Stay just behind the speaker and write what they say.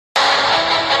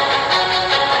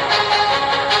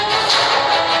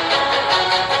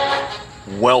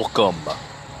Welcome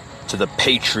to the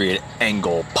Patriot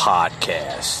Angle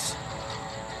Podcast,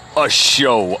 a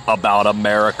show about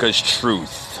America's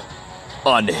truth,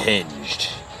 unhinged,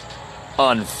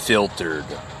 unfiltered,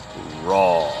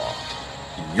 raw.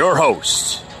 Your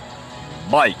host,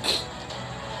 Mike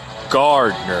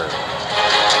Gardner.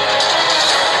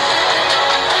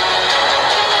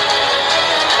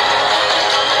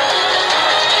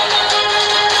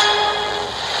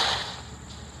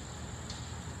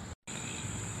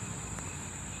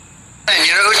 And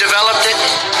you know who developed it?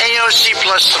 AOC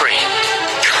plus 3.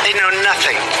 They know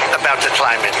nothing about the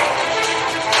climate.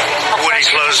 Would he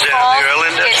close down the oil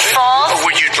industry? It's false. Or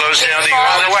would you close down the oil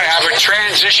By the way, I industry? would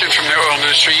transition from the oil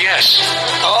industry, yes.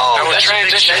 Oh, I would that's a big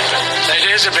transition. statement. It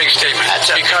is a big statement.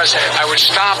 Because I would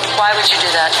stop. Why would you do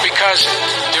that? Because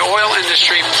the oil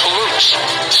industry pollutes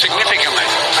significantly.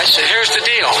 I said, here's the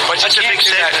deal. But That's a you can't big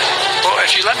do that. statement. Well,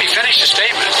 if you let me finish the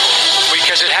statement,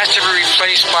 because it has to be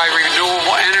replaced by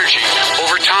renewable energy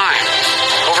over time.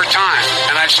 Over time.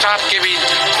 And I'd stop giving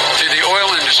to the oil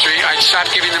industry, I'd stop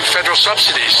giving them federal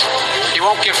subsidies. You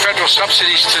won't give federal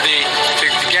subsidies to the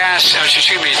gas, to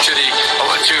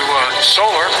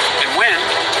solar and wind.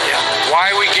 Yeah.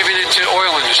 Why are we giving it to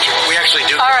oil industry? We actually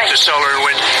do All give right. it to solar and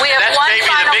wind. We have That's one maybe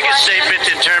the final biggest question. statement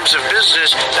in terms of business.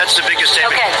 That's the biggest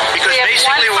statement. Okay. Because We have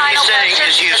basically one what he's final saying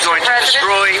question, is he is Mr. going to President.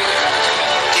 destroy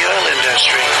the oil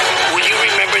industry. Will you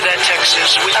remember that, Texas?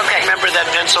 Will you Okay. remember that,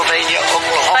 Pennsylvania,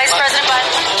 Oklahoma? Vice President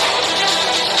Biden?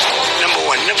 Number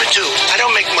one. Number two, I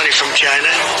don't make money from China.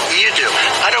 You do.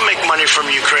 I don't make money from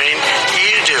Ukraine.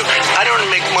 You do. I don't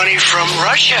make money from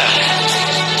Russia.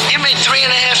 You made $3.5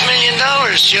 million,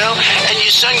 Joe, and your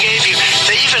son gave you.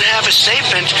 They even have a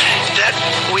statement that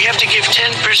we have to give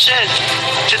 10%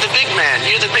 to the big man.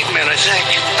 You're the big man, I think.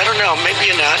 I don't know. Maybe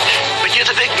you're not, but you're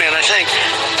the big man, I think.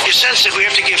 Your son said we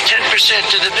have to give 10%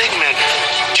 to the big man.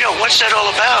 Joe, what's that all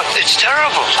about? It's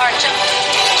terrible. Aren't you?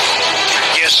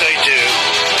 Yes, I do.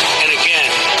 And again,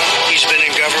 he's been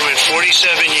in government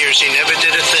 47 years. He never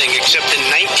did a thing except in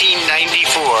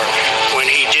 1994 when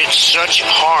he did such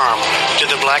harm to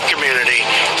the black community.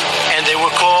 And they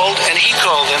were called, and he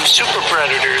called them super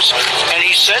predators. And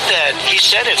he said that. He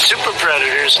said it, super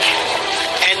predators.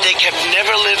 And they kept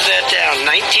never lived that down.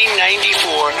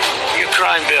 1994, your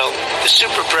crime bill, the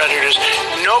super predators.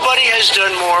 Nobody has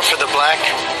done more for the black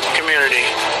community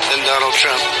than Donald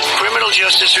Trump. Criminal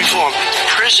justice reform,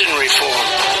 prison reform,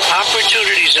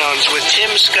 opportunity zones with Tim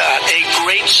Scott, a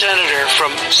great senator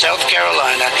from South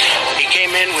Carolina. He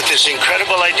came in with this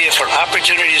incredible idea for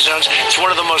opportunity zones. It's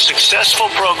one of the most successful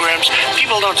programs.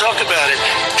 People don't talk about it.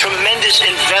 Tremendous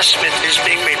investment is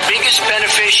being made. Biggest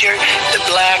beneficiary, the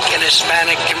black and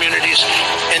Hispanic communities,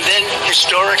 and then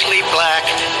historically black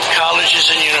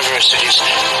colleges and universities.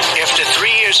 After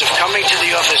 3 years of coming to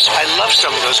the office, I love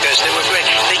some of those guys. They were great.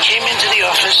 They came into the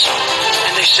office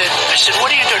and they said, I said,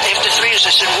 what are you doing? After 3 years,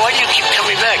 I said, why do you keep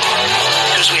coming back?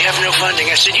 Because we have no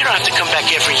funding. I said, you don't have to come back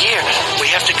every year.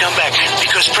 We have to come back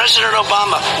because President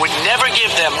Obama would never give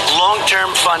them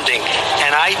long-term funding,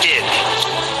 and I did.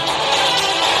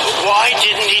 Why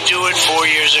didn't he do it 4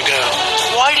 years ago?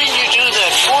 Why didn't you do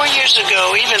that 4 years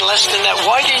ago, even less than that?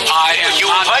 Why didn't you? You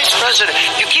were vice president.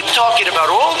 You keep talking about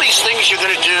all these things you're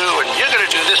going to do, and you're going to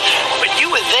do this, but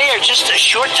you were there just a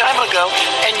short time ago,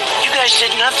 and you guys did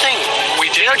nothing.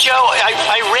 We did. You know, Joe,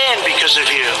 I ran because of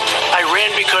you. I ran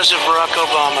because of Barack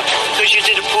Obama, because you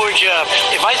did a poor job.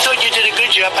 If I thought you did a good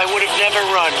job, I would have never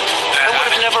run. I would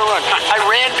have never run. I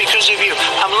ran because of you.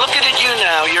 I'm looking at you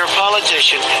now. You're a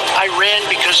politician. I ran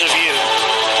because of you.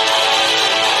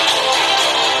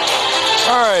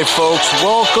 All right, folks,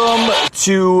 welcome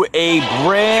to a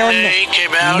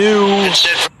brand new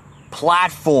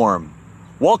platform.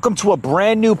 Welcome to a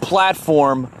brand new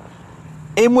platform.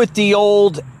 In with the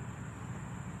old,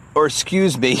 or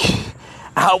excuse me,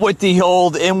 out with the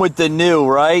old, in with the new,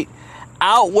 right?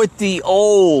 Out with the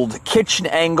old Kitchen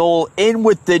Angle, in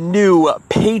with the new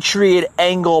Patriot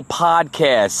Angle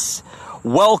podcasts.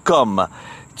 Welcome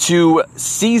to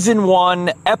Season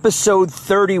 1, Episode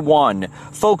 31.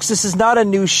 Folks, this is not a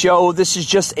new show. This is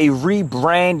just a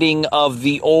rebranding of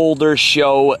the older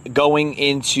show going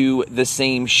into the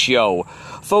same show.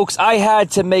 Folks, I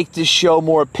had to make this show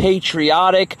more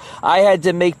patriotic. I had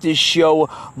to make this show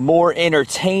more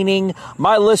entertaining.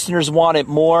 My listeners want it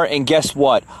more, and guess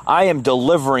what? I am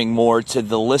delivering more to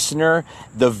the listener,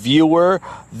 the viewer,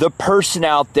 the person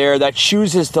out there that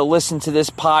chooses to listen to this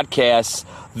podcast,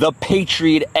 the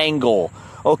Patriot Angle.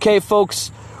 Okay, folks,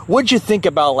 what'd you think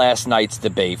about last night's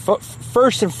debate?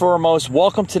 First and foremost,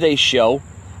 welcome to today's show.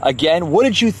 Again, what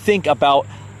did you think about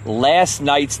last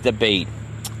night's debate?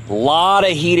 Lot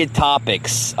of heated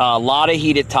topics.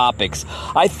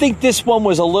 I think this one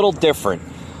was a little different.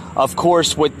 Of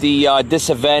course, with the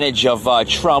disadvantage of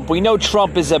Trump, we know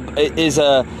Trump is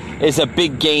a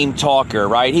big game talker,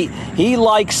 right? He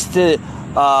likes to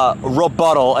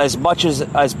rebuttal as much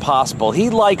as possible. He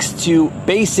likes to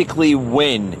basically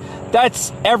win.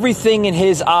 That's everything in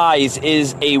his eyes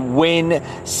is a win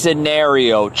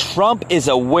scenario. Trump is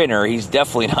a winner. He's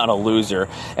definitely not a loser.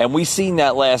 And we seen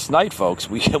that last night, folks.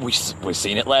 We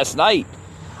seen it last night.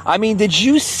 I mean, did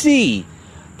you see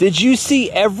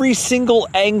every single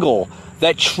angle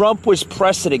that Trump was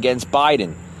pressing against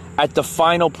Biden at the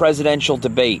final presidential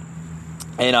debate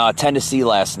in Tennessee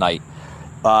last night,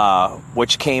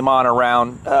 which came on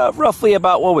around roughly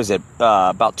about, what was it,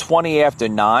 about 20 after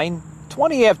 9?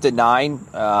 20 after 9,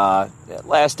 it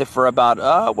lasted for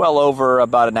about, well over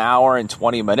about an hour and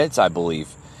 20 minutes, I believe,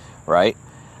 right?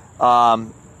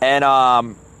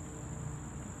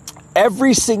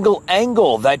 Every single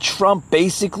angle that Trump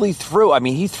basically threw, I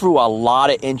mean, he threw a lot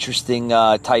of interesting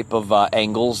type of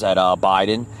angles at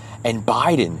Biden, and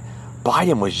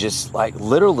Biden was just like,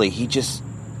 literally,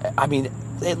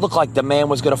 it looked like the man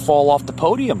was going to fall off the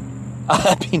podium.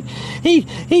 I mean,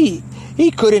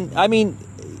 he couldn't,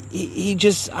 he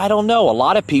just, I don't know. A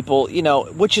lot of people,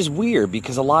 which is weird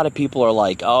because a lot of people are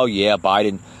like, oh yeah,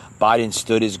 Biden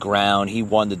stood his ground. He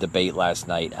won the debate last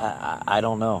night. I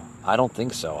don't know. I don't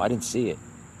think so. I didn't see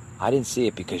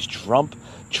it because Trump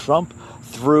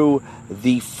threw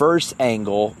the first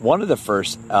angle, one of the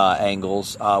first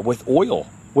angles with oil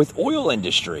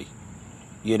industry.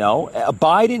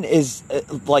 Biden is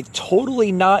like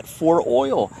totally not for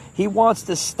oil. He wants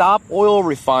to stop oil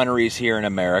refineries here in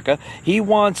America. He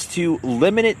wants to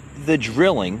limit the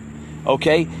drilling.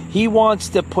 Okay. He wants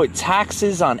to put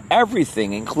taxes on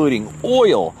everything, including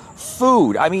oil,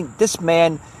 food. I mean, this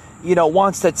man,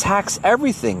 wants to tax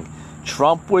everything.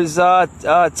 Trump was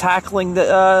tackling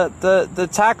the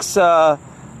tax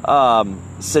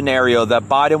scenario that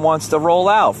Biden wants to roll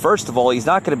out. First of all, he's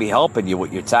not going to be helping you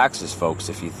with your taxes, folks,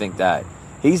 if you think that.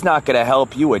 He's not going to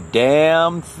help you a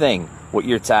damn thing with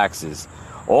your taxes.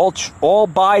 All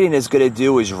Biden is going to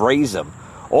do is raise them.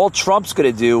 All Trump's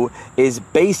going to do is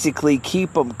basically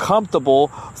keep them comfortable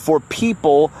for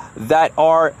people that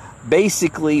are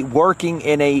basically working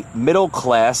in a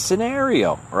middle-class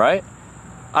scenario, right?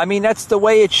 I mean, that's the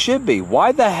way it should be.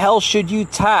 Why the hell should you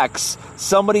tax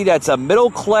somebody that's a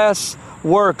middle-class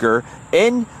worker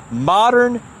in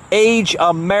modern age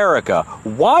America?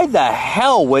 Why the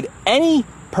hell would any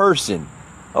person,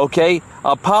 okay,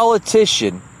 a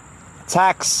politician,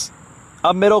 tax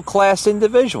a middle-class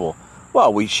individual?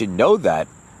 Well, we should know that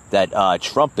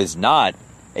Trump is not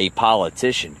a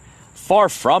politician. Far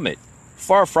from it.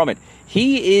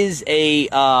 He is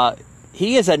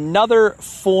another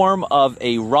form of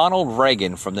a Ronald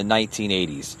Reagan from the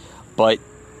 1980s, but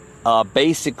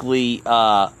basically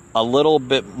a little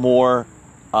bit more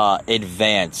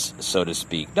advanced, so to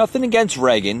speak. Nothing against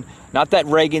Reagan. Not that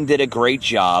Reagan did a great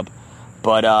job,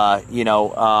 but,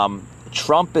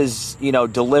 Trump is,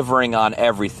 delivering on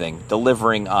everything.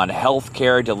 Delivering on health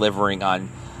care, delivering on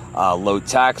low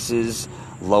taxes,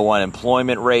 low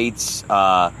unemployment rates,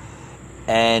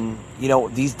 and,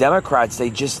 these Democrats,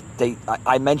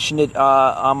 I mentioned it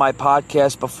on my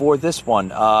podcast before this one.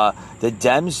 The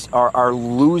Dems are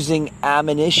losing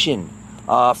ammunition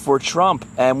for Trump.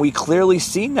 And we clearly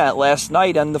seen that last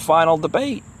night on the final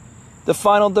debate.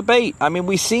 I mean,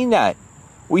 we seen that.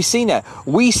 We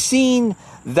seen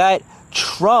that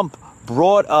Trump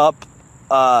brought up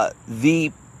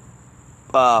the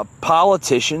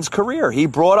politician's career. He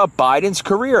brought up Biden's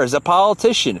career as a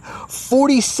politician.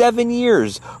 47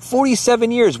 years.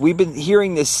 We've been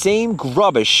hearing the same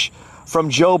rubbish from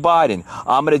Joe Biden.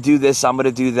 I'm going to do this. I'm going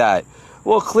to do that.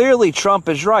 Well, clearly Trump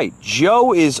is right.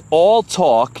 Joe is all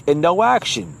talk and no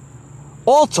action.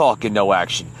 All talk and no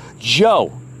action.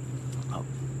 Joe,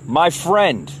 my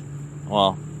friend.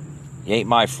 Well, he ain't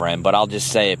my friend, but I'll just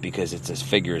say it because it's a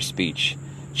figure of speech.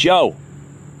 Joe,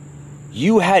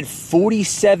 you had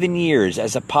 47 years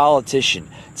as a politician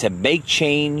to make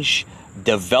change,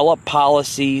 develop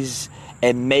policies,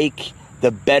 and make the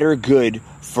better good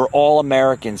for all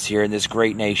Americans here in this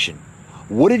great nation.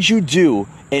 What did you do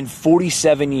in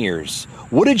 47 years?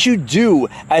 What did you do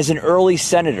as an early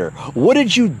senator? What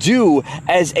did you do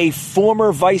as a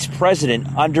former vice president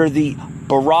under the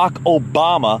Barack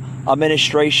Obama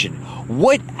administration?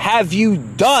 What have you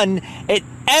done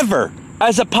ever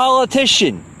as a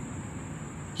politician?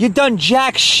 You done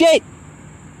jack shit.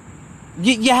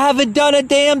 You haven't done a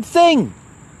damn thing.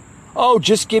 Oh,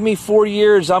 just give me 4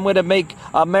 years. I'm going to make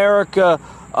America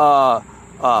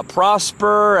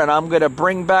prosper, and I'm going to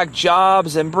bring back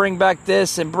jobs and bring back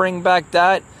this and bring back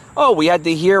that. Oh, we had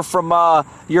to hear from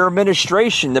your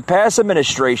administration, the past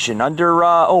administration under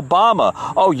Obama.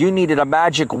 Oh, you needed a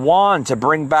magic wand to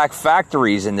bring back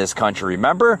factories in this country,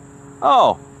 remember?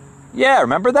 Oh, yeah,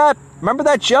 remember that? Remember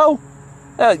that, Joe?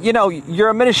 Your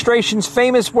administration's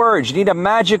famous words. You need a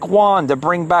magic wand to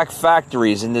bring back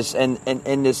factories in this in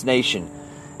this nation.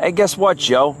 Hey, guess what,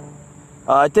 Joe?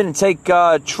 It didn't take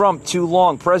President Trump too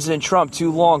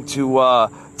long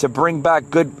to bring back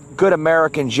good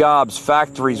American jobs,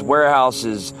 factories,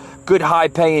 warehouses, good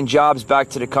high-paying jobs back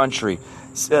to the country.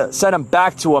 Send them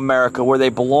back to America where they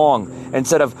belong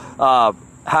instead of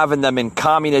having them in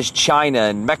communist China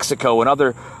and Mexico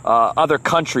and other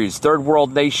countries, third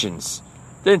world nations.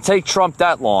 Didn't take Trump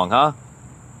that long, huh?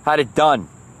 Had it done.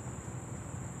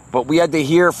 But we had to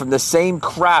hear from the same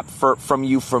crap from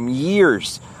you from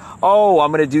years. Oh,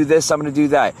 I'm going to do this, I'm going to do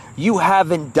that. You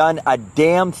haven't done a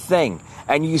damn thing.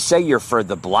 And you say you're for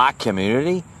the black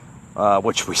community,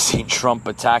 which we seen Trump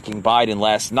attacking Biden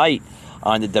last night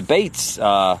on the debates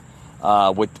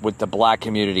with the black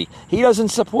community. He doesn't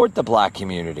support the black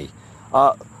community.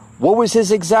 What was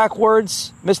his exact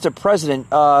words? Mr. President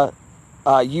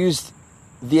used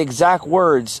the exact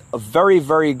words, very,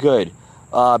 very good,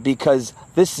 because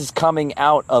this is coming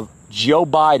out of Joe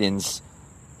Biden's,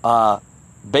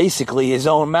 basically his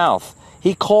own mouth.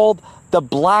 He called the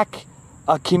black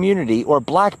community or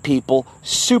black people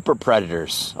super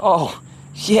predators. Oh,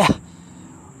 yeah.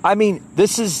 I mean,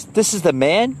 this is the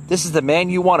man. This is the man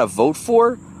you want to vote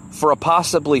for a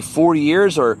possibly 4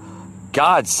 years, or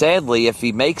God, sadly, if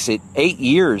he makes it 8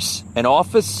 years in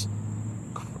office.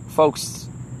 Folks,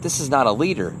 this is not a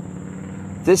leader.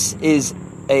 This is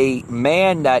a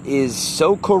man that is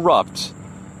so corrupt,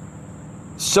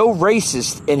 so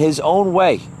racist in his own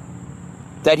way,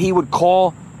 that he would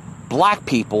call black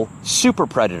people super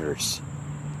predators.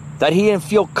 That he didn't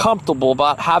feel comfortable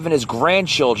about having his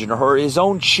grandchildren or his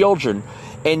own children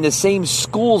in the same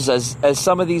schools as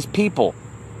some of these people.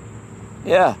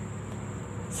 Yeah.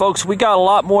 Folks, we got a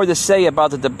lot more to say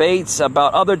about the debates,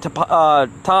 about other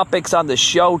topics on the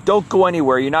show. Don't go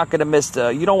anywhere. You're not going to miss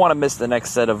you don't want to miss the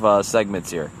next set of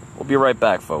segments here. We'll be right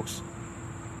back, folks.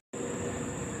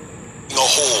 A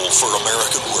hole for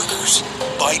American workers.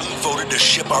 Biden voted to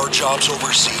ship our jobs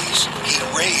overseas. He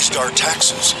raised our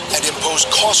taxes and imposed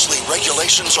costly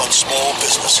regulations on small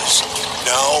businesses.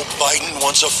 Now Biden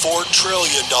wants a $4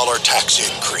 trillion tax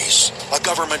increase, a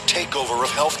government takeover of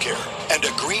healthcare, and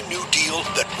a Green New Deal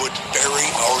that would bury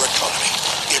our economy.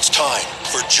 It's time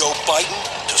for Joe Biden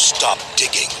to stop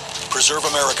digging. Preserve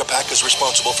America PAC is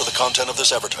responsible for the content of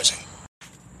this advertising.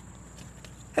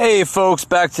 Hey folks,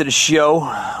 back to the show.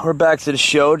 We're back to the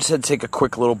show. Just had to take a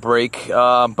quick little break.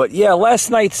 But yeah, last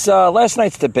night's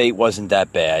debate wasn't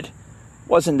that bad.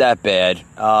 Wasn't that bad.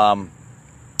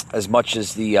 As much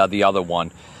as the other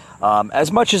one. As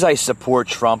much as I support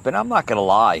Trump, and I'm not gonna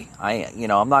lie,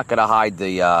 I'm not gonna hide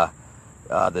the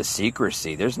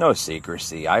secrecy. There's no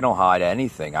secrecy. I don't hide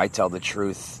anything. I tell the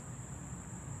truth.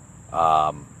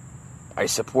 I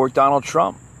support Donald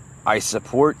Trump. I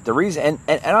support the reason,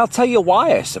 and I'll tell you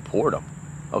why I support him.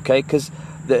 Okay, because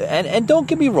and don't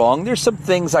get me wrong, there's some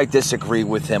things I disagree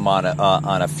with him on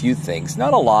a few things,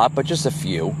 not a lot, but just a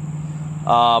few.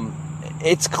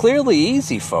 It's clearly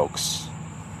easy, folks.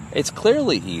 It's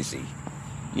clearly easy.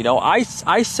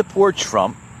 I support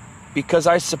Trump because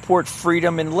I support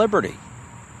freedom and liberty.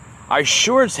 I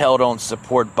sure as hell don't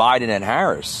support Biden and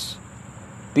Harris,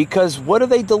 because what are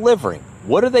they delivering?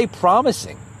 What are they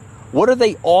promising? What are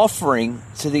they offering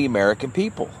to the American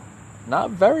people?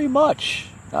 Not very much.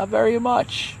 Not very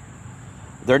much.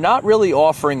 They're not really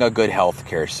offering a good health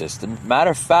care system.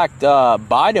 Matter of fact,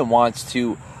 Biden wants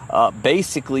to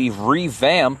basically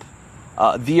revamp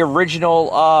the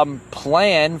original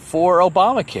plan for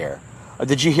Obamacare.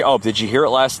 Did you hear it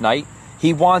last night?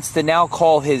 He wants to now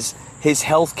call his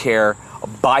health care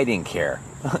Biden care.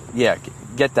 Yeah,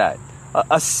 get that.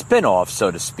 A spinoff, so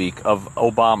to speak, of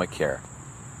Obamacare.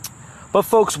 But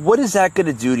folks, what is that going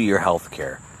to do to your health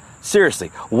care? Seriously,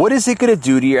 what is it going to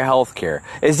do to your health care?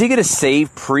 Is he going to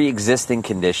save pre-existing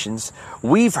conditions?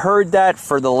 We've heard that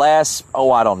for the last,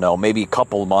 maybe a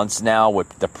couple of months now with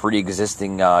the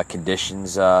pre-existing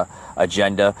conditions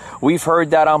agenda. We've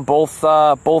heard that on both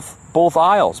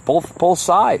aisles, both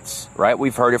sides, right?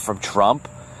 We've heard it from Trump.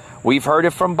 We've heard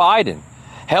it from Biden.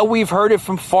 Hell, we've heard it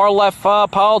from far-left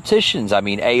politicians. I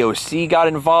mean, AOC got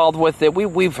involved with it.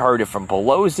 We've heard it from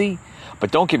Pelosi. But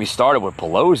don't get me started with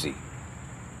Pelosi.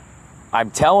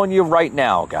 I'm telling you right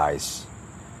now, guys.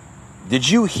 Did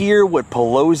you hear what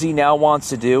Pelosi now wants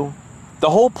to do? The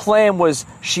whole plan was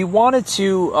she wanted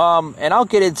to, and I'll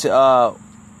get into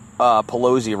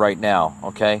Pelosi right now,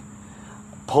 okay?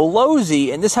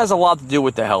 Pelosi, and this has a lot to do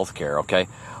with the healthcare, okay?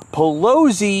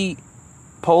 Pelosi's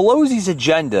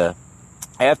agenda,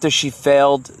 after she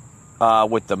failed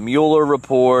with the Mueller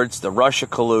reports, the Russia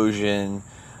collusion,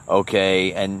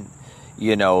 okay, and,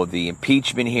 you know, the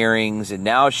impeachment hearings, and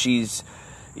now she's,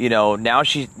 you know, now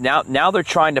they're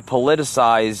trying to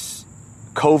politicize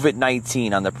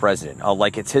COVID-19 on the president,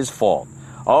 like it's his fault.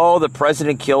 Oh, the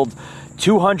president killed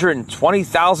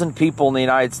 220,000 people in the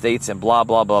United States and blah,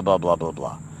 blah, blah, blah, blah, blah,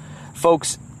 blah.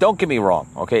 Folks, don't get me wrong,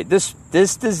 okay? This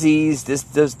disease,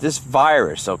 this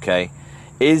virus, okay,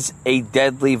 is a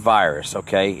deadly virus,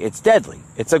 okay? It's deadly.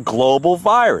 It's a global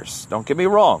virus. Don't get me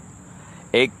wrong.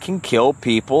 It can kill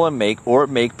people and make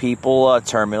people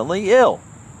terminally ill.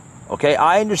 Okay,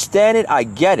 I understand it. I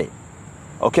get it.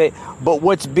 Okay, but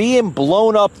what's being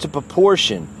blown up to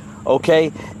proportion,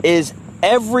 okay, is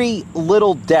every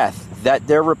little death that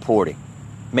they're reporting,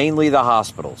 mainly the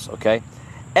hospitals, okay?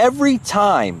 Every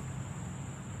time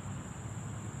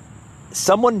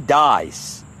someone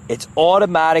dies, it's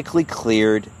automatically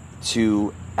cleared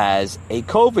as a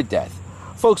COVID death.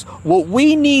 Folks, what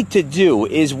we need to do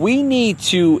is we need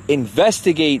to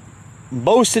investigate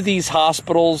most of these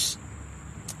hospitals,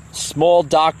 small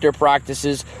doctor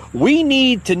practices. We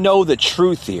need to know the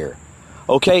truth here,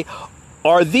 okay?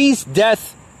 Are these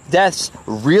deaths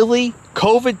really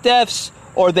COVID deaths?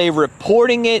 Or are they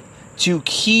reporting it to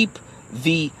keep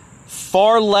the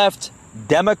far left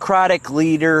Democratic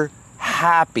leader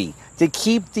happy, to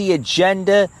keep the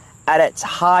agenda at its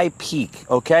high peak,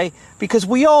 okay? Because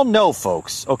we all know,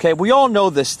 folks, okay? We all know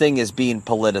this thing is being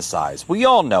politicized. We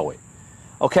all know it,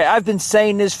 okay? I've been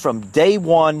saying this from day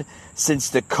one since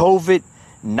the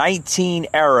COVID-19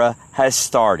 era has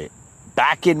started.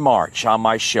 Back in March on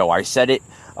my show, I said it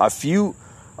a few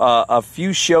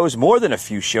shows, more than a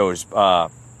few shows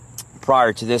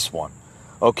prior to this one,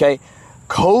 okay?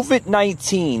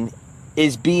 COVID-19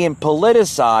 is being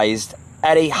politicized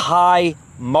at a high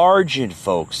margin,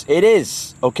 folks. It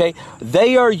is, okay?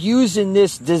 They are using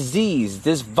this disease,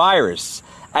 this virus,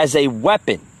 as a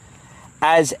weapon,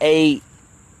 like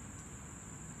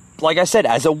I said,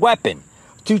 as a weapon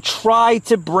to try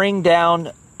to bring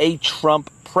down a Trump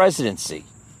presidency,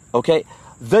 okay?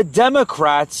 The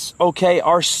Democrats, okay,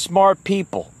 are smart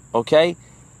people, okay?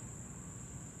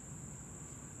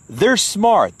 They're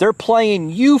smart. They're playing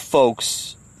you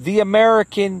folks, the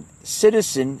American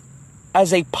citizen,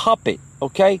 as a puppet,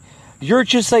 okay? You're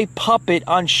just a puppet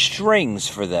on strings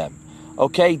for them,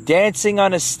 okay? Dancing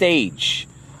on a stage.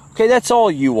 Okay, that's all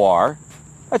you are.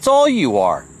 That's all you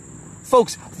are.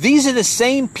 Folks, these are the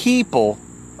same people,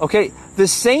 okay? The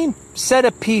same set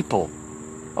of people,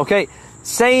 okay?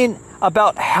 Saying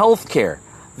about healthcare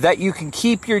that you can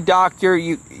keep your doctor,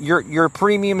 your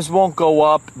premiums won't go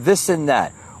up, this and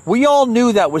that. We all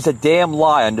knew that was a damn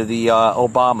lie under the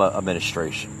Obama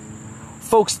administration.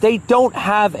 Folks, they don't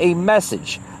have a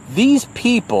message. These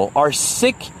people are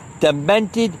sick,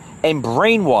 demented, and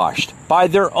brainwashed by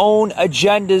their own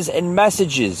agendas and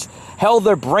messages. Hell,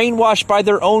 they're brainwashed by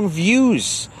their own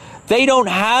views. They don't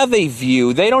have a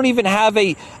view. They don't even have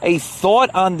a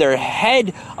thought on their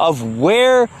head of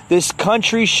where this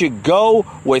country should go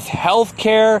with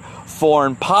healthcare,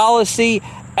 foreign policy,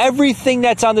 everything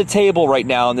that's on the table right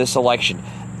now in this election.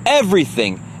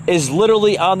 Everything is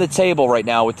literally on the table right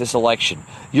now with this election.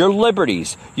 Your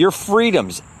liberties, your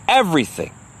freedoms,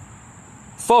 everything.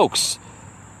 Folks,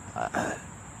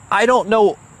 I don't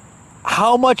know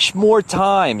how much more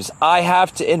times I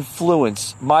have to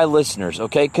influence my listeners,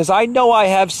 okay? Because I know I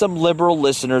have some liberal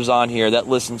listeners on here that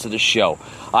listen to the show.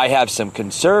 I have some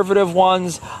conservative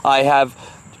ones. I have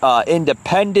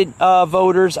independent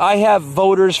voters. I have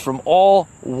voters from all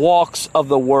walks of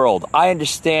the world. I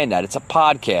understand that. It's a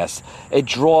podcast. It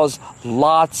draws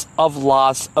lots of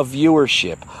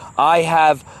viewership. I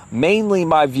have mainly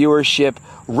my viewership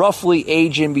roughly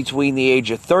aging between the age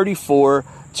of 34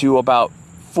 to about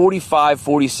 45,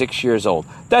 46 years old.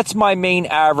 That's my main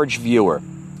average viewer.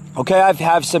 Okay, I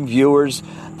have some viewers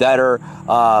that are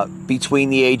between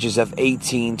the ages of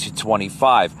 18 to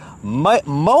 25.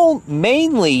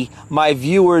 Mainly, my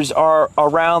viewers are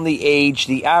around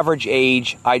the average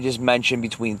age I just mentioned,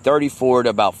 between 34 to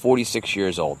about 46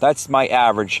 years old. That's my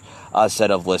average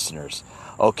set of listeners,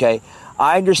 okay?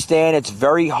 I understand it's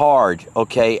very hard,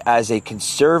 okay, as a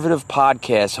conservative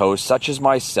podcast host such as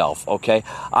myself, okay?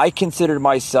 I consider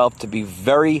myself to be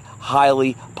very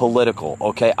highly political,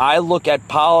 okay? I look at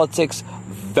politics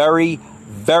very,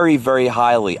 very, very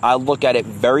highly. I look at it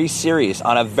very serious,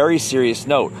 on a very serious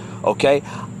note, okay?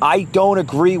 I don't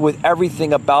agree with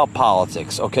everything about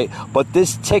politics, okay? But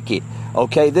this ticket,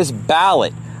 okay, this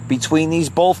ballot between these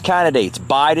both candidates,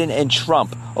 Biden and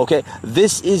Trump, okay,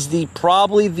 this is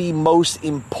probably the most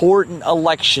important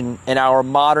election in our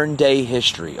modern day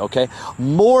history, okay?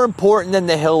 More important than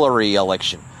the Hillary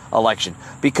election,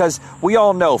 because we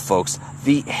all know, folks,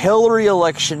 the Hillary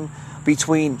election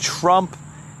between Trump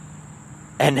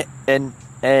and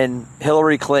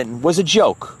Hillary Clinton was a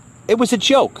joke. It was a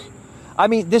joke. I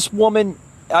mean, this woman,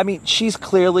 she's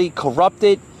clearly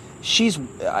corrupted.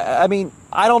 I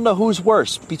don't know who's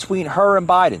worse between her and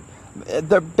Biden.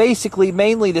 They're basically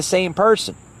mainly the same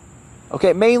person.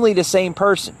 Okay, mainly the same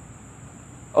person.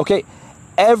 Okay,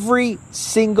 every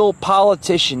single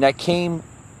politician that came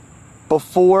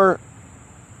before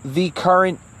the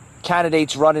current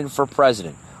candidates running for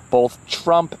president, both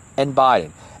Trump and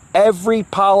Biden, every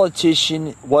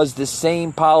politician was the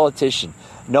same politician,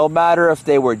 no matter if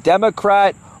they were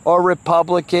Democrat or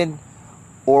Republican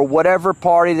or whatever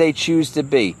party they choose to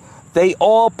be. They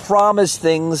all promised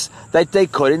things that they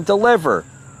couldn't deliver.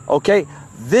 Okay?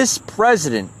 This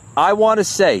president, I want to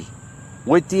say,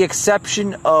 with the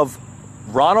exception of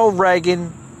Ronald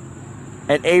Reagan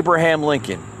and Abraham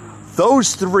Lincoln,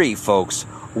 those three, folks,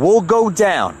 will go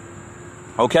down.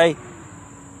 Okay?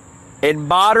 In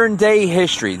modern day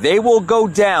history, they will go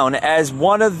down as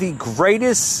one of the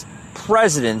greatest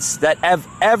presidents that have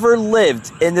ever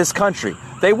lived in this country.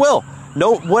 They will.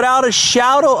 No, without a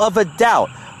shadow of a doubt.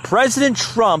 President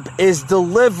Trump is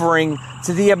delivering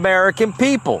to the American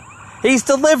people. He's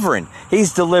delivering.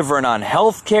 He's delivering on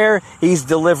health care. He's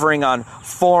delivering on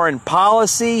foreign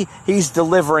policy. He's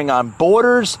delivering on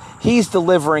borders. He's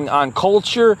delivering on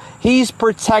culture. He's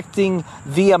protecting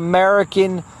the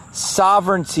American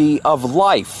sovereignty of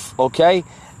life, okay?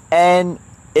 And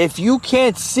if you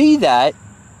can't see that,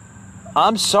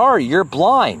 I'm sorry, you're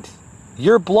blind.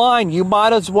 You're blind. You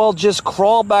might as well just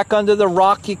crawl back under the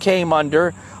rock you came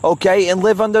under, okay, and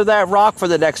live under that rock for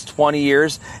the next 20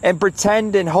 years and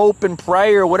pretend and hope and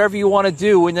pray or whatever you want to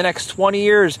do in the next 20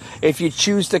 years if you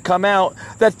choose to come out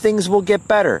that things will get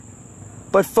better.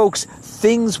 But folks,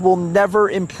 things will never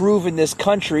improve in this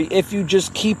country if you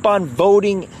just keep on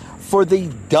voting for the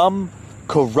dumb,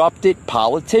 corrupted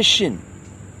politician.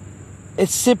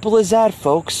 It's simple as that,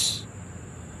 folks.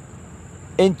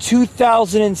 In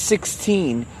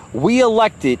 2016, we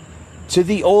elected to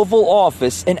the Oval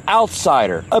Office an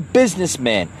outsider, a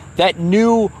businessman that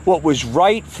knew what was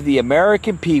right for the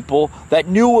American people, that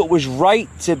knew what was right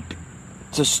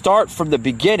to start from the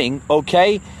beginning,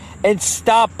 okay? And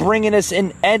stop bringing us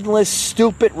in endless,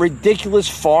 stupid, ridiculous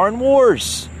foreign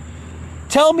wars.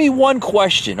 Tell me one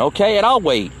question, okay? And I'll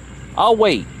wait,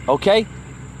 okay?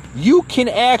 You can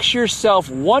ask yourself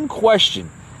one question.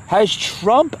 Has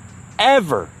Trump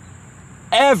ever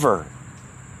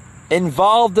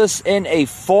involved us in a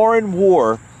foreign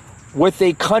war with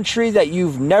a country that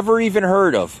you've never even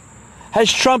heard of?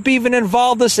 Has Trump even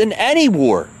involved us in any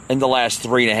war in the last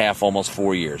 3.5, almost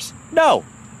 4 years? No.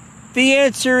 The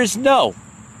answer is no.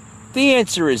 The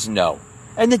answer is no.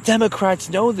 And the Democrats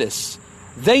know this.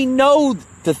 They know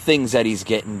the things that he's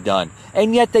getting done,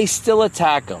 and yet they still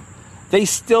attack him. They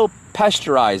still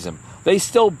pasteurize him. They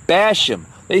still bash him.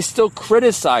 They still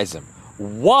criticize him.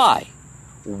 Why?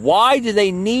 Why do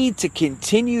they need to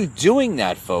continue doing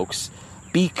that, folks?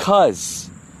 Because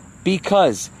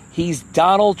he's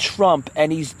Donald Trump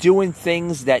and he's doing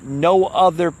things that no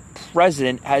other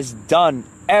president has done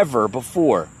ever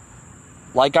before.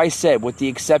 Like I said, with the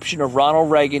exception of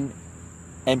Ronald Reagan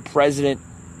and President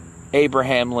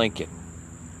Abraham Lincoln.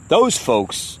 Those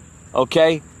folks,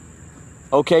 okay,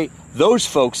 those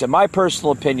folks, in my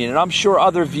personal opinion, and I'm sure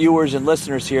other viewers and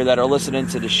listeners here that are listening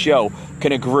to the show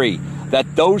can agree,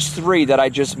 that those three that I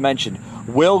just mentioned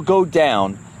will go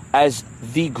down as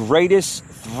the greatest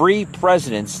three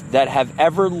presidents that have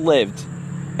ever lived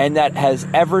and that has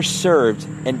ever served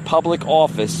in public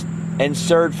office and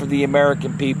served for the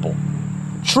American people.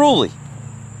 Truly,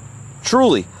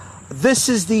 this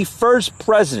is the first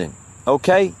president,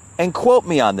 okay? And quote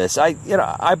me on this. I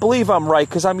believe I'm right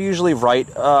because I'm usually right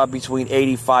between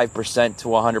 85% to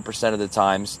 100% of the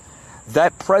times.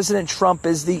 That President Trump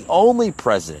is the only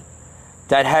president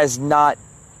that has not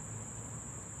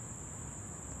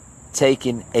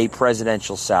taken a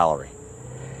presidential salary.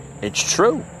 It's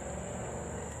true.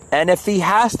 And if he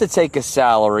has to take a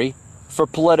salary for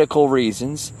political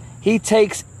reasons, he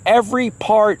takes every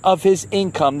part of his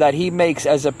income that he makes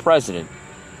as a president,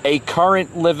 a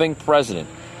current living president,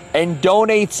 and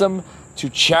donates them to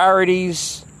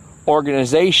charities,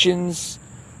 organizations,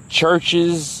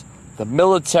 churches, the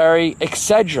military,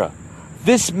 etc.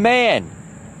 This man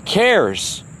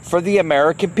cares for the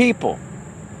American people.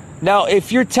 Now,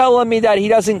 if you're telling me that he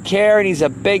doesn't care and he's a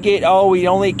bigot, oh, he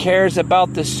only cares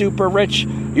about the super rich,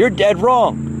 you're dead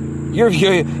wrong.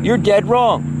 You're dead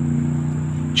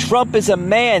wrong. Trump is a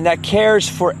man that cares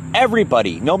for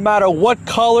everybody, no matter what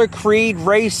color, creed,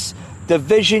 race,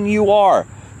 division you are.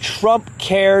 Trump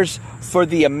cares for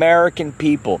the American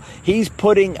people. He's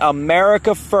putting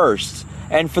America first.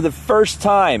 And for the first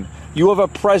time, you have a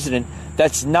president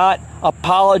that's not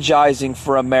apologizing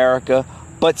for America,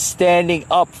 but standing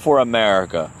up for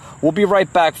America. We'll be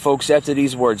right back, folks, after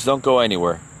these words. Don't go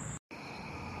anywhere.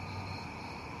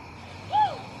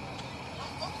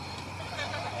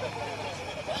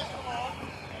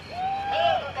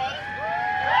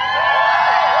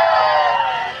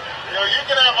 You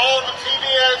can have all the TV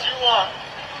ads you want.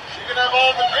 You can have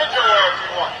all the digital ads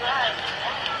you want.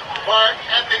 But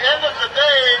at the end of the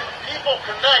day, people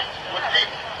connect with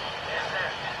people.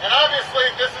 And obviously,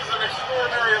 this is an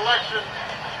extraordinary election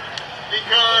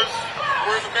because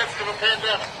we're in the midst of a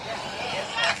pandemic.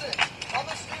 I'm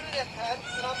a student at Penn,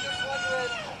 and I'm just wondering,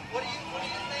 what do you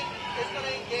think is going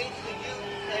to engage the youth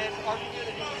and our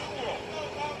community in school?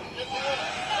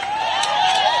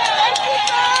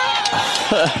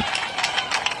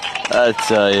 I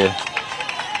tell you.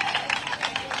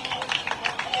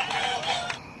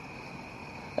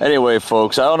 Anyway,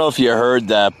 folks, I don't know if you heard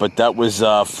that, but that was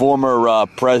former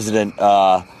President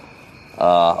Obama,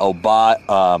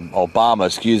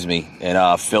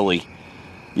 in Philly.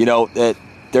 You know,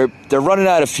 they're running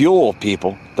out of fuel,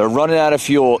 people. They're running out of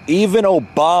fuel. Even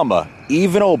Obama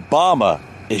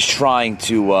is trying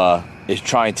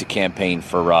to campaign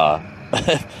for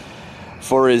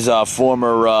for his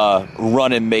former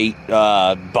running mate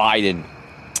Biden.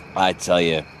 I tell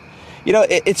you, you know,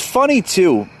 it's funny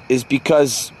too, is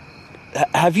because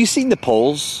have you seen the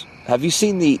polls? Have you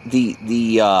seen the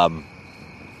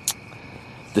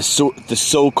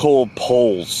so-called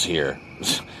polls here?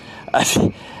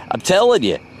 I'm telling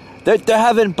you, they're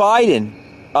having Biden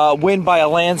win by a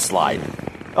landslide.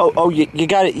 You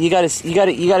got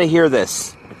to hear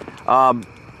this.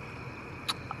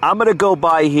 I'm gonna go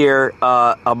by here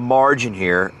a margin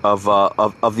here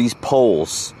of these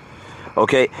polls,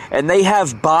 okay, and they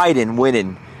have Biden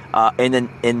winning in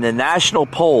the national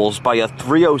polls by a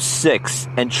 306,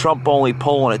 and Trump only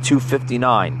polling at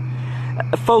 259.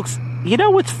 Folks, you know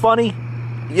what's funny?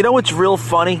 You know what's real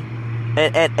funny?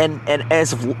 And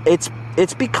as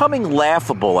it's becoming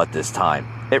laughable at this time.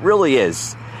 It really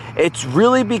is. It's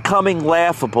really becoming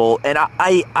laughable, and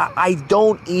I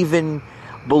don't even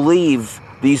believe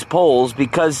these polls,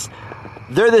 because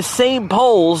they're the same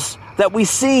polls that we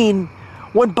seen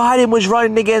when Biden was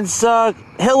running against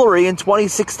Hillary in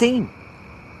 2016.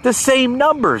 The same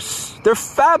numbers. They're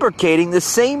fabricating the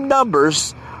same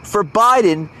numbers for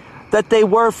Biden that they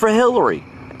were for Hillary.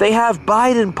 They have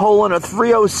Biden polling a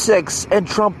 306 and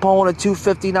Trump polling a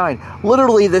 259.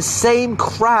 Literally the same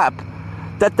crap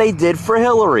that they did for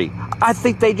Hillary. I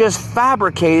think they just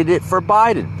fabricated it for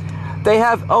Biden. They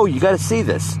have, you got to see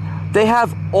this. They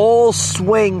have all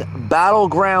swing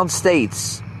battleground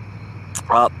states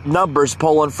numbers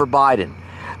polling for Biden.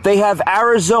 They have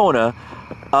Arizona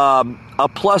a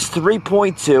plus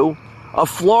 3.2,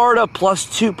 Florida plus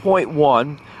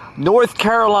 2.1, North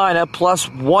Carolina plus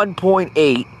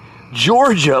 1.8,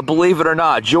 Georgia, believe it or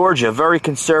not, Georgia, very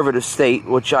conservative state,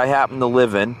 which I happen to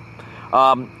live in,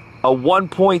 a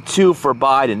 1.2 for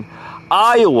Biden.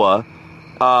 Iowa,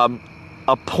 a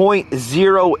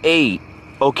 0.08,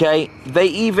 okay? They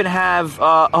even have,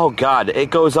 it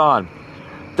goes on.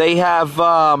 They have,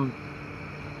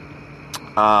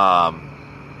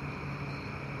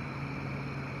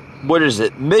 what is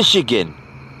it? Michigan,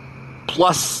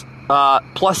 plus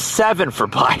 7 for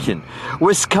Biden.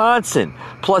 Wisconsin,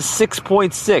 plus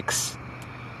 6.6.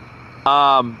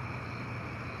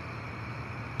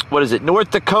 What is it?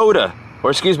 Nebraska,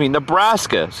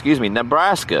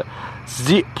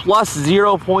 plus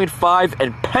 0.5,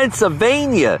 and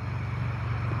Pennsylvania,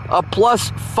 a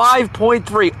plus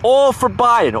 5.3, all for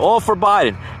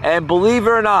Biden. And believe it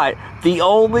or not, the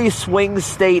only swing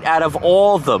state out of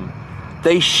all of them,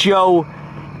 they show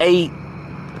a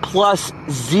plus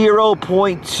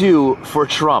 0.2 for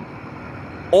Trump.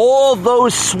 All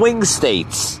those swing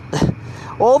states,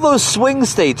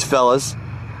 fellas,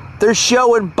 they're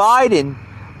showing Biden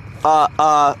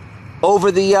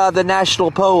over the national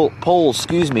polls,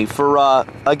 for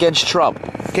against Trump.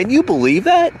 Can you believe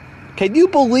that? Can you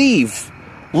believe,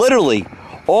 literally,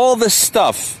 all the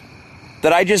stuff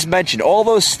that I just mentioned, all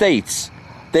those states,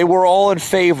 they were all in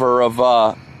favor of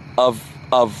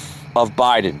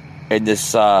Biden in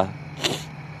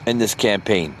this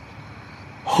campaign.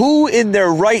 Who in their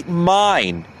right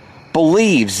mind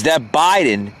believes that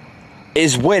Biden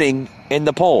is winning in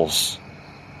the polls.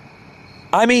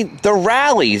 I mean, the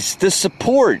rallies, the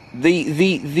support,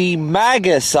 the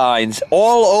MAGA signs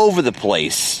all over the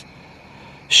place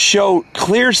show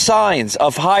clear signs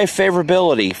of high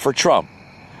favorability for Trump.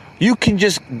 You can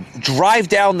just drive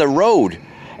down the road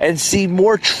and see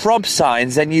more Trump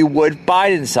signs than you would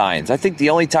Biden signs. I think the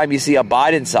only time you see a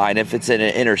Biden sign, if it's in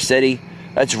an inner city,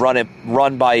 that's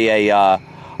run by a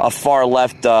far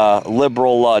left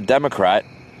liberal Democrat.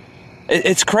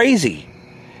 It's crazy.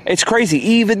 It's crazy.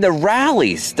 Even the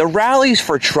rallies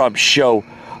for Trump show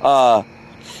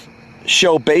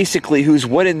basically who's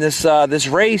winning this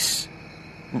race,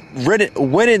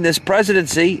 winning this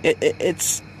presidency.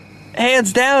 It's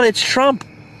hands down, it's Trump,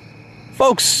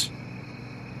 folks.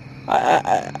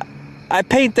 I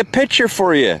paint the picture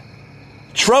for you.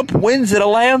 Trump wins in a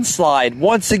landslide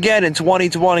once again in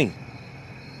 2020.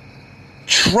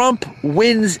 Trump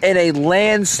wins in a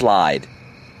landslide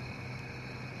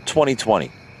 2020.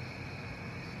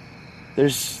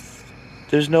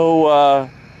 There's no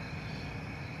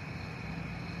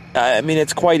I mean,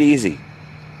 it's quite easy.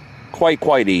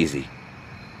 Quite easy.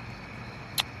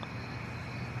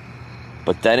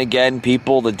 But then again,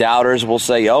 the doubters will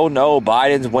say, "Oh no,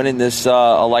 Biden's winning this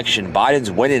election.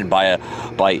 Biden's winning by a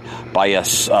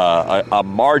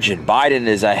margin. Biden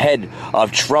is ahead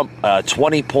of Trump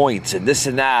 20 points, and this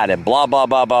and that, and blah blah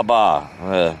blah blah blah."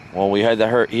 Well, we hear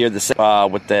the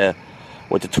same with the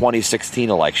 2016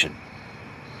 election.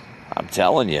 I'm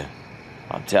telling you,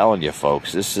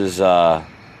 folks, this is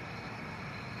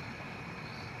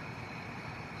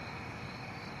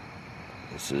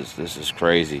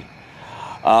crazy.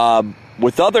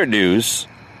 With other news,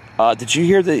 did you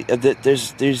hear that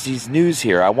there's these news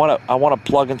here? I want to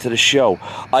plug into the show.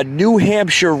 A New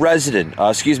Hampshire restaurant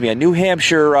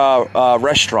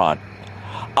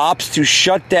opts to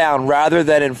shut down rather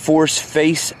than enforce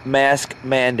face mask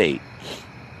mandate.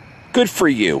 Good for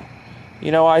you.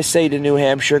 You know, I say to New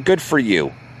Hampshire, good for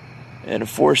you. And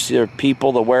force your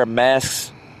people to wear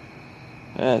masks.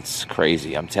 That's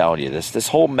crazy. I'm telling you, this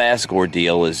whole mask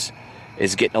ordeal is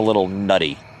getting a little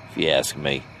nutty, if you ask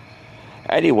me.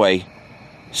 Anyway,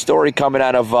 story coming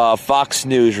out of Fox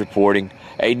News reporting.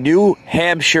 A New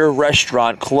Hampshire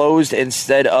restaurant closed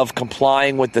instead of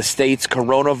complying with the state's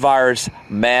coronavirus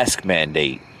mask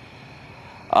mandate.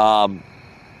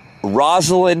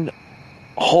 Rosalind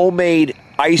Homemade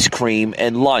Ice Cream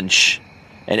and Lunch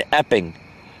in Epping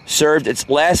served its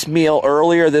last meal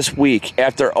earlier this week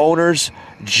after owners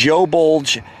Joe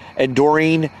Bolge and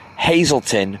Doreen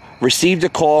Hazelton received a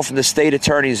call from the state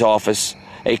attorney's office.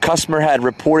 A customer had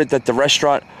reported that the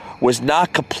restaurant was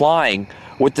not complying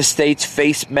with the state's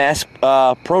face mask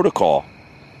protocol.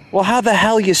 Well, how the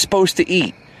hell are you supposed to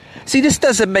eat? See, this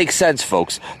doesn't make sense,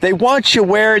 folks. They want you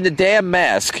wearing the damn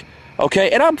mask.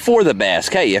 Okay, and I'm for the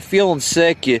mask. Hey, you're feeling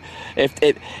sick. If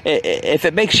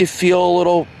it makes you feel a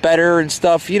little better and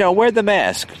stuff, wear the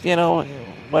mask.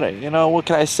 What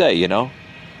can I say?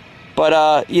 But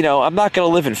I'm not going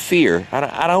to live in fear.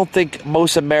 I don't think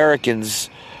most Americans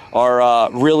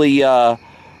are really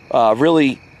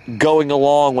going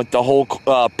along with the whole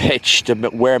pitch to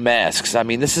wear masks. I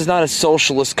mean, this is not a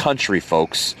socialist country,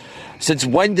 folks. Since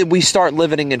when did we start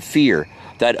living in fear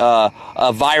that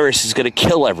a virus is going to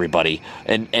kill everybody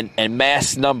and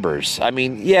mass numbers? I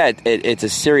mean, yeah, it's a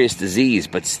serious disease,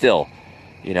 but still,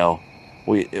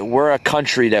 we're a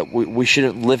country that we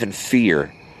shouldn't live in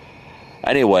fear.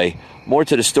 Anyway, more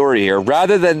to the story here.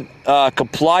 Rather than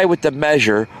comply with the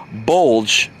measure,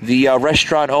 Bolge, the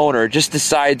restaurant owner, just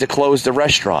decided to close the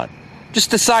restaurant.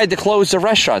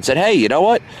 Said, "Hey, you know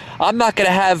what? I'm not going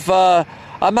to have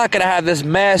this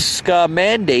mask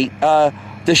mandate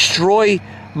destroy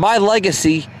my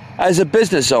legacy as a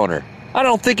business owner. I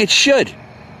don't think it should.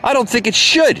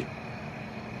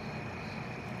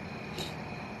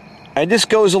 And this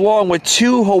goes along with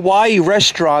 2 Hawaii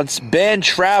restaurants banned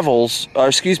travelers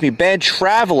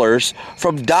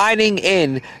from dining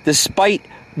in despite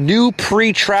new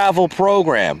pre-travel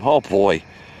program. Oh boy.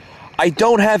 I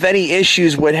don't have any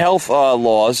issues with health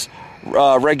laws,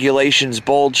 regulations,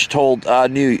 Bolge told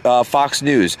Fox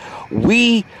News.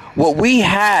 What we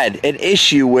had an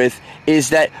issue with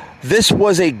is that this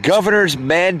was a governor's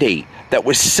mandate that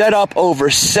was set up over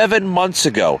 7 months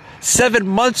ago. 7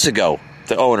 months ago,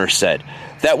 the owner said.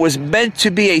 That was meant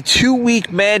to be a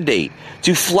 2-week mandate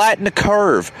to flatten the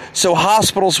curve so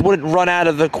hospitals wouldn't run out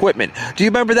of equipment. Do you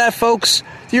remember that, folks?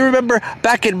 Do you remember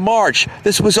back in March,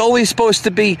 this was only supposed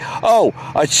to be,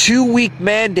 a 2-week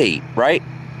mandate, right?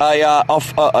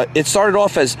 It started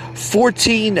off as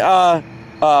 14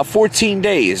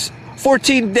 days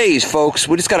 14 days, folks.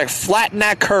 We just got to flatten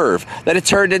that curve. Then it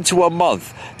turned into a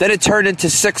month. Then it turned into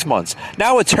 6 months.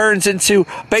 Now it turns into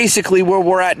basically where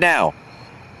we're at now.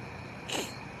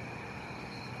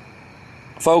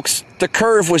 Folks, the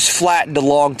curve was flattened a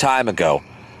long time ago,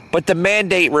 but the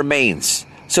mandate remains.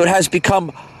 So it has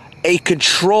become a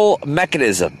control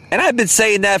mechanism. And I've been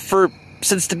saying that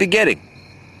since the beginning.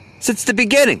 Since the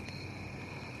beginning.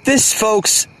 This,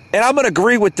 folks, and I'm going to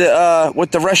agree with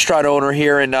the restaurant owner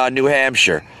here in New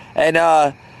Hampshire. And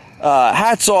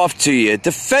hats off to you.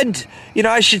 Defend,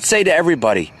 I should say to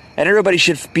everybody, and everybody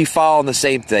should be following the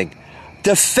same thing.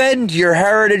 Defend your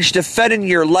heritage, defend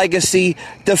your legacy,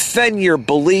 defend your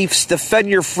beliefs, defend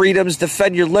your freedoms,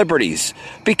 defend your liberties.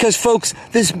 Because, folks,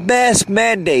 this mass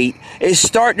mandate is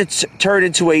starting to turn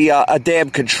into a damn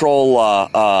control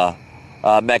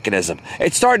mechanism.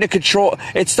 It's starting to control.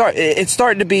 It's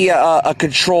starting to be a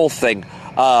control thing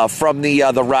from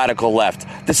the radical left,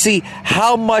 to see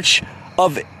how much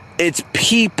of its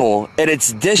people and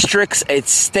its districts, its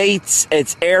states,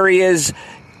 its areas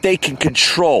they can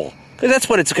control. Because that's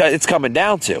what it's coming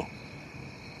down to.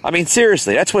 I mean,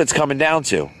 seriously, that's what it's coming down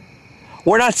to.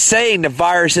 We're not saying the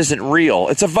virus isn't real.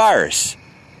 It's a virus.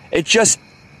 It's just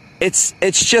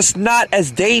not as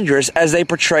dangerous as they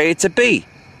portray it to be.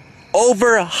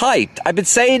 Overhyped. I've been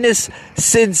saying this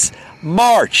since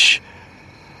March.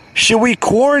 Should we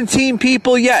quarantine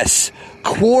people? Yes.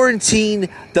 Quarantine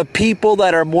the people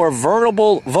that are more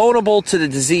vulnerable to the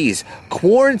disease.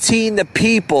 Quarantine the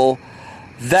people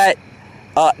that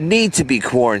need to be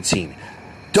quarantined.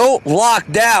 Don't lock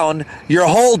down your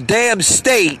whole damn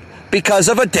state because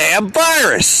of a damn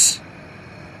virus.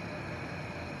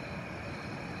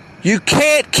 You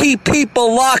can't keep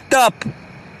people locked up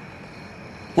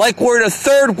like we're in a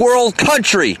third world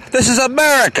country. This is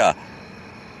America.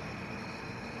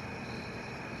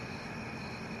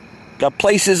 Got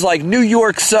places like New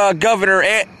York's Governor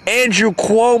Andrew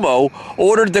Cuomo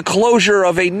ordered the closure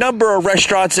of a number of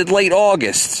restaurants in late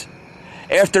August,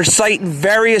 after citing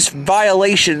various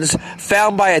violations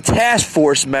found by a task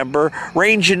force member,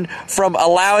 ranging from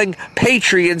allowing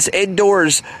patrons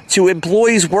indoors to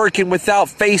employees working without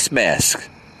face masks.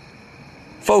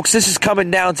 Folks, this is coming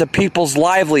down to people's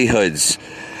livelihoods.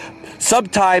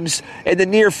 Sometimes in the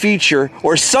near future,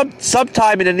 or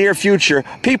sometime in the near future,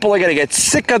 people are going to get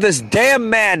sick of this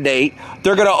damn mandate.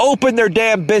 They're going to open their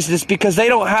damn business because they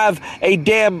don't have a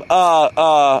damn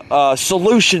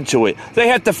solution to it. They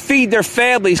have to feed their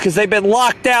families because they've been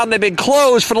locked down. They've been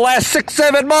closed for the last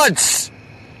 6-7 months.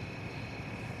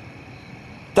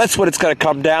 That's what it's going to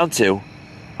come down to.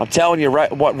 I'm telling you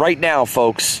right now,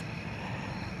 folks.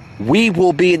 We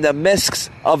will be in the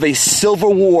midst of a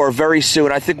civil war very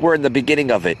soon. I think we're in the beginning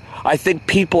of it. I think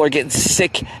people are getting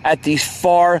sick at these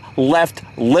far left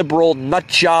liberal nut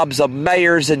jobs of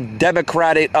mayors and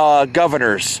Democratic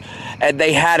governors. And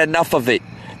they had enough of it.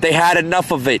 They had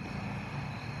enough of it.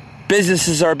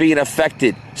 Businesses are being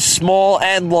affected, small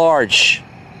and large.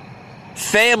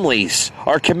 Families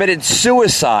are committing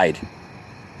suicide.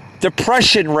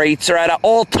 Depression rates are at an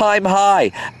all-time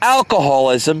high.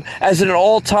 Alcoholism is at an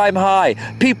all-time high.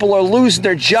 People are losing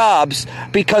their jobs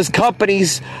because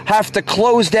companies have to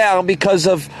close down because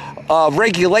of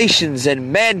regulations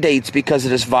and mandates because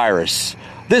of this virus.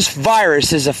 This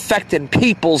virus is affecting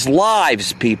people's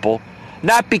lives, people.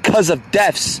 Not because of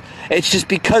deaths. It's just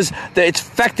because it's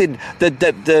affecting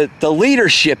the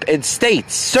leadership in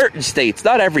states, certain states,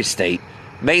 not every state,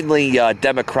 mainly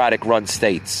Democratic-run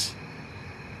states.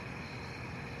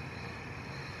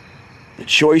 The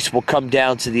choice will come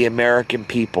down to the American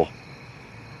people.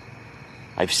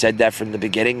 I've said that from the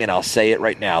beginning, and I'll say it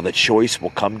right now. The choice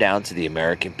will come down to the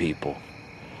American people.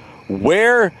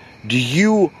 Where do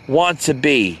you want to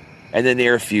be in the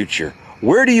near future?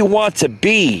 Where do you want to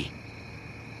be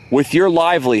with your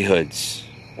livelihoods?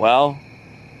 Well,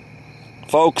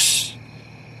 folks,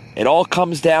 it all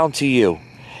comes down to you.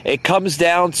 It comes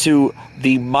down to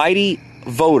the mighty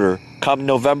voter come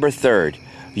November 3rd.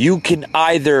 You can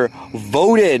either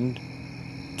vote in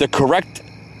the correct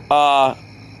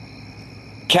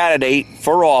candidate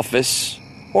for office,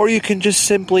 or you can just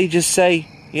simply say,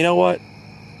 you know what?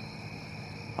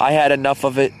 I had enough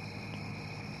of it,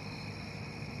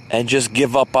 and just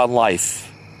give up on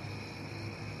life.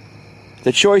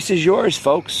 The choice is yours,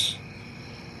 folks.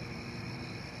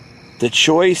 The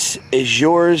choice is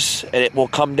yours, and it will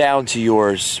come down to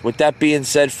yours. With that being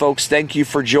said, folks, thank you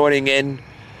for joining in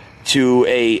to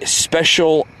a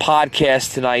special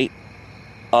podcast tonight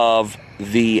of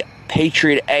the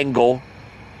Patriot Angle.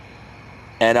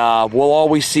 And we'll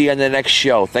always see you on the next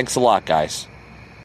show. Thanks a lot, guys.